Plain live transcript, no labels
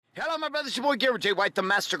Hello, my brothers, your boy Garrett J. White, the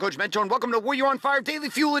Master Coach Mentor, and welcome to Warrior on Fire Daily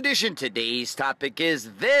Fuel Edition. Today's topic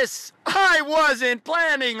is this: I wasn't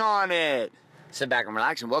planning on it. Sit back and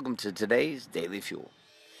relax, and welcome to today's Daily Fuel.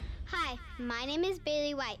 Hi, my name is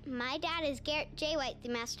Bailey White. My dad is Garrett J. White, the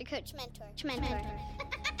Master Coach Mentor.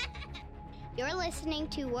 You're listening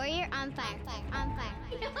to Warrior on Fire.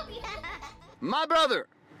 My brother,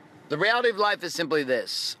 the reality of life is simply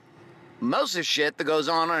this. Most of the shit that goes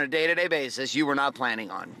on a day-to-day basis, you were not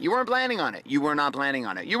planning on. You weren't planning on it. You were not planning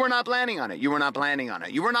on it. You were not planning on it. You were not planning on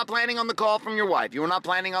it. You were not planning on the call from your wife. You were not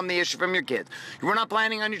planning on the issue from your kids. You were not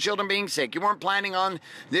planning on your children being sick. You weren't planning on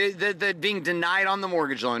the being denied on the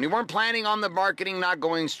mortgage loan. You weren't planning on the marketing not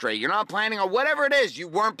going straight. You're not planning on whatever it is. You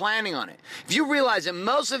weren't planning on it. If you realize that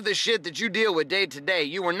most of the shit that you deal with day to day,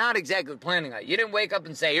 you were not exactly planning on it. You didn't wake up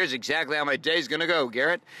and say, here's exactly how my day's going to go,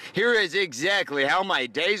 Garrett. Here is exactly how my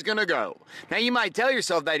day's going to go. Now, you might tell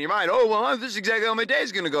yourself that in your mind, oh, well, this is exactly how my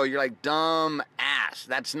day's going to go. You're like, dumb ass.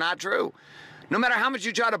 That's not true. No matter how much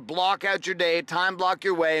you try to block out your day, time block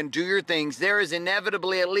your way, and do your things, there is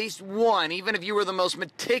inevitably at least one, even if you were the most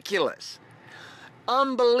meticulous,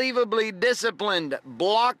 unbelievably disciplined,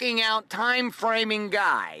 blocking out, time framing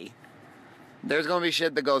guy, there's going to be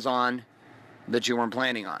shit that goes on that you weren't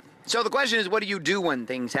planning on. So the question is, what do you do when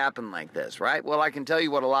things happen like this, right? Well, I can tell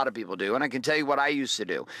you what a lot of people do, and I can tell you what I used to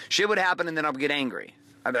do. Shit would happen, and then I would get angry.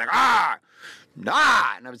 I'd be like, and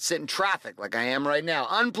I would sit in traffic like I am right now,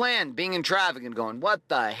 unplanned, being in traffic and going, what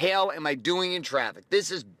the hell am I doing in traffic?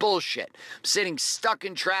 This is bullshit. I'm sitting stuck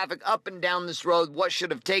in traffic up and down this road. What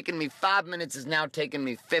should have taken me 5 minutes is now taking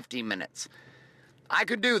me 50 minutes. I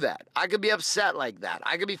could do that. I could be upset like that.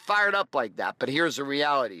 I could be fired up like that, but here's the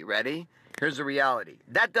reality. Ready? Here's the reality.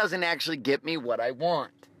 That doesn't actually get me what I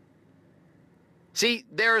want. See,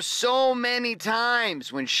 there are so many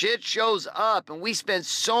times when shit shows up and we spend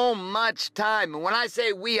so much time. And when I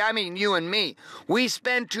say we, I mean you and me. We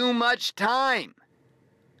spend too much time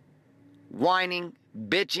whining,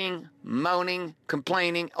 bitching, moaning,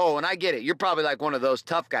 complaining. Oh, and I get it. You're probably like one of those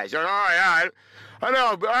tough guys. You're like, oh, yeah, I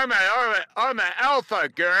know, I'm an alpha,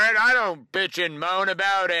 Garrett. I don't bitch and moan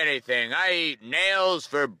about anything. I eat nails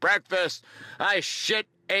for breakfast. I shit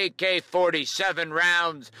AK-47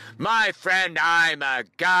 rounds. My friend, I'm a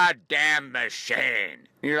goddamn machine.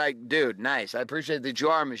 You're like, dude, nice. I appreciate that you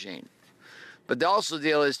are a machine. But the also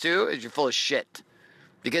deal is, too, is you're full of shit.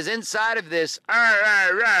 Because inside of this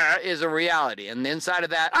is a reality. And inside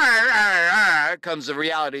of that comes a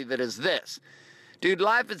reality that is this. Dude,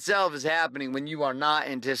 life itself is happening when you are not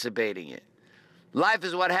anticipating it. Life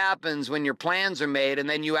is what happens when your plans are made and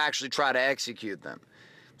then you actually try to execute them.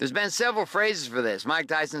 There's been several phrases for this. Mike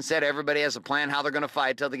Tyson said everybody has a plan how they're going to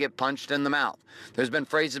fight till they get punched in the mouth. There's been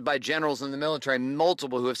phrases by generals in the military,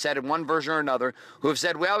 multiple, who have said in one version or another, who have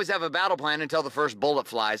said we always have a battle plan until the first bullet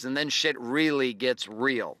flies, and then shit really gets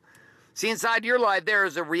real. See, inside your life, there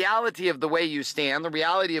is a reality of the way you stand, the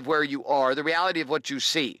reality of where you are, the reality of what you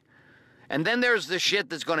see. And then there's the shit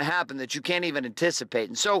that's going to happen that you can't even anticipate.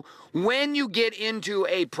 And so when you get into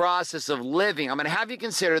a process of living, I'm going to have you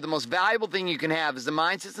consider the most valuable thing you can have is the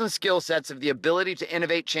mindsets and skill sets of the ability to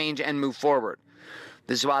innovate, change, and move forward.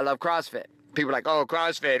 This is why I love CrossFit. People are like, oh,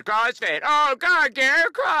 CrossFit. Oh, God,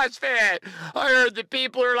 Garrett, CrossFit. I heard that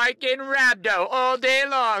people are like getting rhabdo all day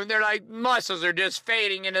long. They're like, muscles are just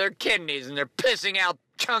fading into their kidneys and they're pissing out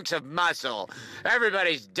chunks of muscle.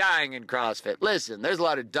 Everybody's dying in CrossFit. Listen, there's a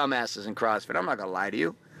lot of dumbasses in CrossFit. I'm not going to lie to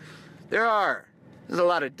you. There are. There's a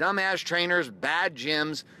lot of dumbass trainers, bad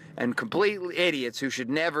gyms, and complete idiots who should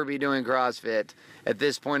never be doing CrossFit at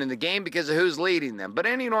this point in the game because of who's leading them. But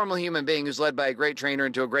any normal human being who's led by a great trainer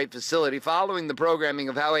into a great facility, following the programming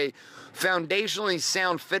of how a foundationally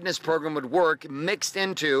sound fitness program would work, mixed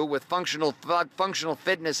into with functional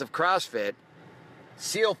fitness of CrossFit,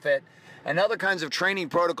 SEAL Fit, and other kinds of training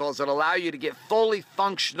protocols that allow you to get fully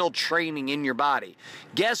functional training in your body.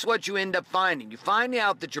 Guess what you end up finding? You find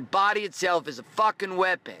out that your body itself is a fucking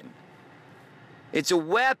weapon. It's a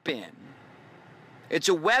weapon. It's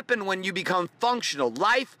a weapon when you become functional.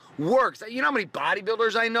 Life works. You know how many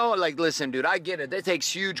bodybuilders I know? Like, listen, dude, I get it. That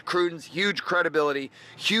takes huge credence, huge credibility,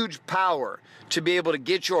 huge power to be able to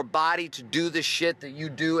get your body to do the shit that you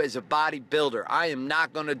do as a bodybuilder. I am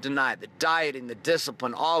not going to deny the dieting, the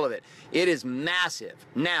discipline, all of it. It is massive.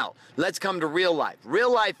 Now, let's come to real life.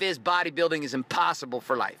 Real life is bodybuilding is impossible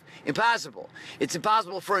for life. Impossible. It's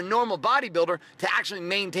impossible for a normal bodybuilder to actually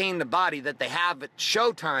maintain the body that they have at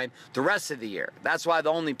showtime the rest of the year. That's why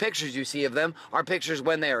the only pictures you see of them are pictures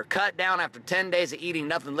when they are cut down after 10 days of eating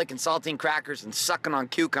nothing, licking saltine crackers and sucking on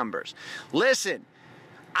cucumbers. Listen,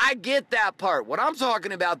 I get that part. What I'm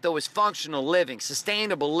talking about, though, is functional living,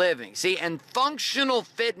 sustainable living. See, and functional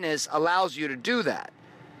fitness allows you to do that.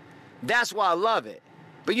 That's why I love it.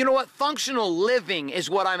 But you know what? Functional living is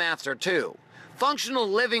what I'm after, too. Functional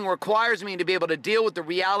living requires me to be able to deal with the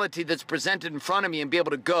reality that's presented in front of me and be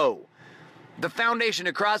able to go. The foundation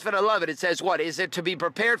of CrossFit, I love it. It says what? Is it to be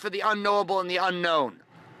prepared for the unknowable and the unknown?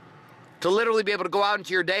 To literally be able to go out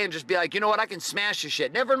into your day and just be like, you know what, I can smash this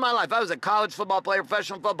shit. Never in my life. I was a college football player,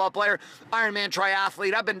 professional football player, Ironman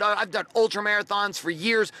triathlete. I've done ultra marathons for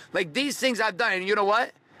years. Like, these things I've done, and you know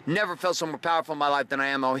what? Never felt so more powerful in my life than I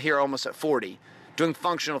am here almost at 40, doing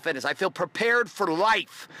functional fitness. I feel prepared for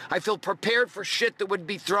life. I feel prepared for shit that would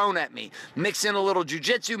be thrown at me. Mix in a little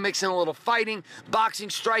jiu-jitsu, mix in a little fighting,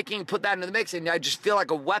 boxing, striking, put that into the mix, and I just feel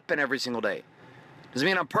like a weapon every single day. Does it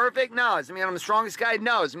mean I'm perfect? No. Does it mean I'm the strongest guy?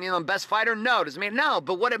 No. Does it mean I'm the best fighter? No. Does it mean no?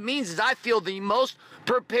 But what it means is I feel the most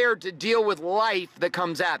prepared to deal with life that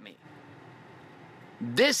comes at me.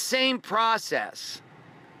 This same process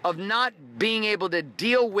of not being able to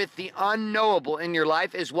deal with the unknowable in your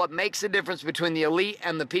life is what makes the difference between the elite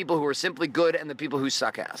and the people who are simply good and the people who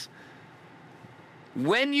suck ass.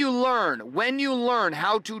 When you learn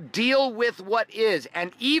how to deal with what is,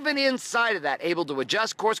 and even inside of that, able to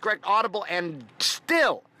adjust, course correct, audible, and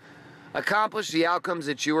still accomplish the outcomes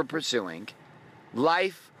that you are pursuing,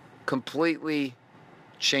 life completely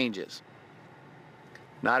changes.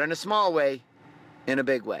 Not in a small way, in a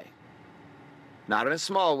big way. Not in a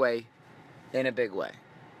small way, in a big way.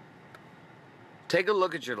 Take a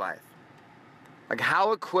look at your life. Like,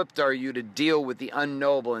 how equipped are you to deal with the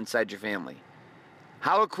unknowable inside your family?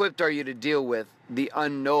 How equipped are you to deal with the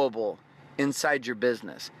unknowable inside your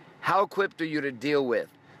business? How equipped are you to deal with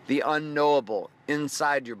the unknowable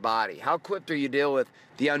inside your body? How equipped are you to deal with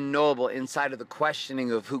the unknowable inside of the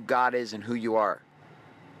questioning of who God is and who you are?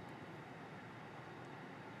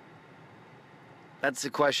 That's the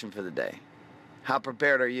question for the day. How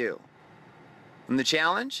prepared are you? And the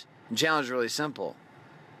challenge? The challenge is really simple.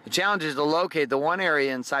 The challenge is to locate the one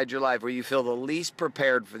area inside your life where you feel the least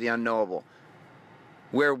prepared for the unknowable.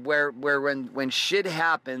 Where when shit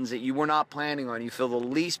happens that you were not planning on, you feel the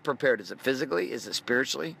least prepared. Is it physically? Is it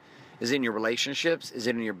spiritually? Is it in your relationships? Is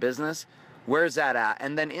it in your business? Where's that at?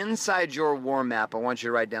 And then inside your war map, I want you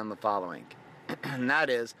to write down the following. And that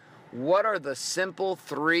is, what are the simple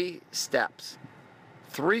 3 steps?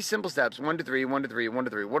 3 simple steps, 1 to 3, 1 to 3, 1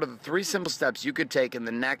 to 3. What are the 3 simple steps you could take in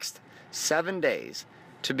the next 7 days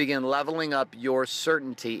to begin leveling up your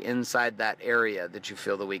certainty inside that area that you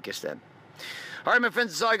feel the weakest in? All right, my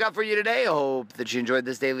friends, that's all I got for you today. I hope that you enjoyed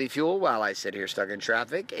this daily fuel while I sit here stuck in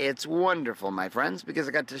traffic. It's wonderful, my friends, because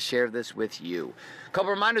I got to share this with you. A couple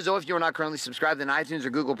reminders, though, if you are not currently subscribed in iTunes or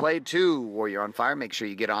Google Play to Warrior on Fire, make sure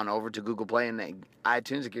you get on over to Google Play and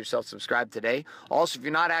iTunes and get yourself subscribed today. Also, if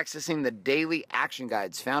you're not accessing the daily action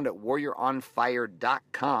guides found at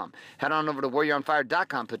warrioronfire.com, head on over to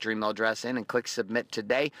warrioronfire.com, put your email address in, and click submit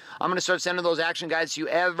today. I'm going to start sending those action guides to you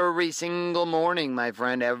every single morning, my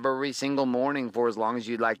friend, every single morning for as long as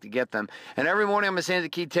you'd like to get them. And every morning I'm going to send you the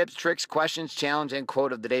key tips, tricks, questions, challenge, and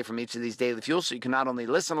quote of the day from each of these daily fuels, so you can not only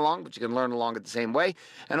listen along, but you can learn along at the same way,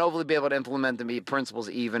 and hopefully be able to implement the principles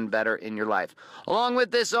even better in your life. Along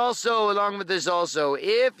with this also,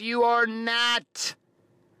 if you are not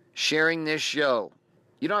sharing this show,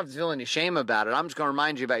 you don't have to feel any shame about it. I'm just going to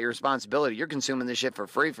remind you about your responsibility. You're consuming this shit for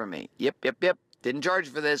free from me. Yep. Didn't charge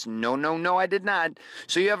for this. No, I did not.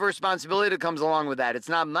 So you have a responsibility that comes along with that. It's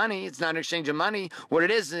not money. It's not an exchange of money. What it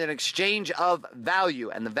is an exchange of value.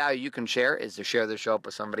 And the value you can share is to share the show up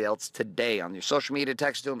with somebody else today on your social media,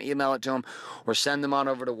 text to them, email it to them, or send them on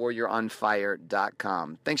over to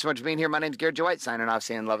warrioronfire.com. Thanks so much for being here. My name's Garrett J. White, signing off,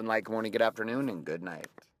 saying love and light, good morning, good afternoon, and good night.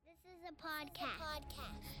 This is a podcast.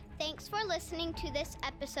 Thanks for listening to this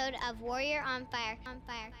episode of Warrior on Fire.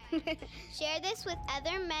 Share this with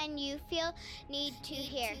other men you feel need to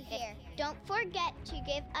hear. Don't forget to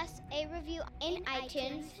give us a review in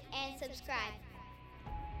iTunes and subscribe.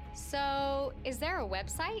 So, is there a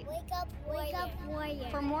website? Wake up, Warrior.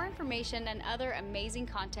 For more information and other amazing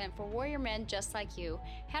content for warrior men just like you,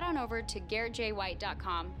 head on over to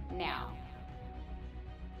GarrettJWhite.com now.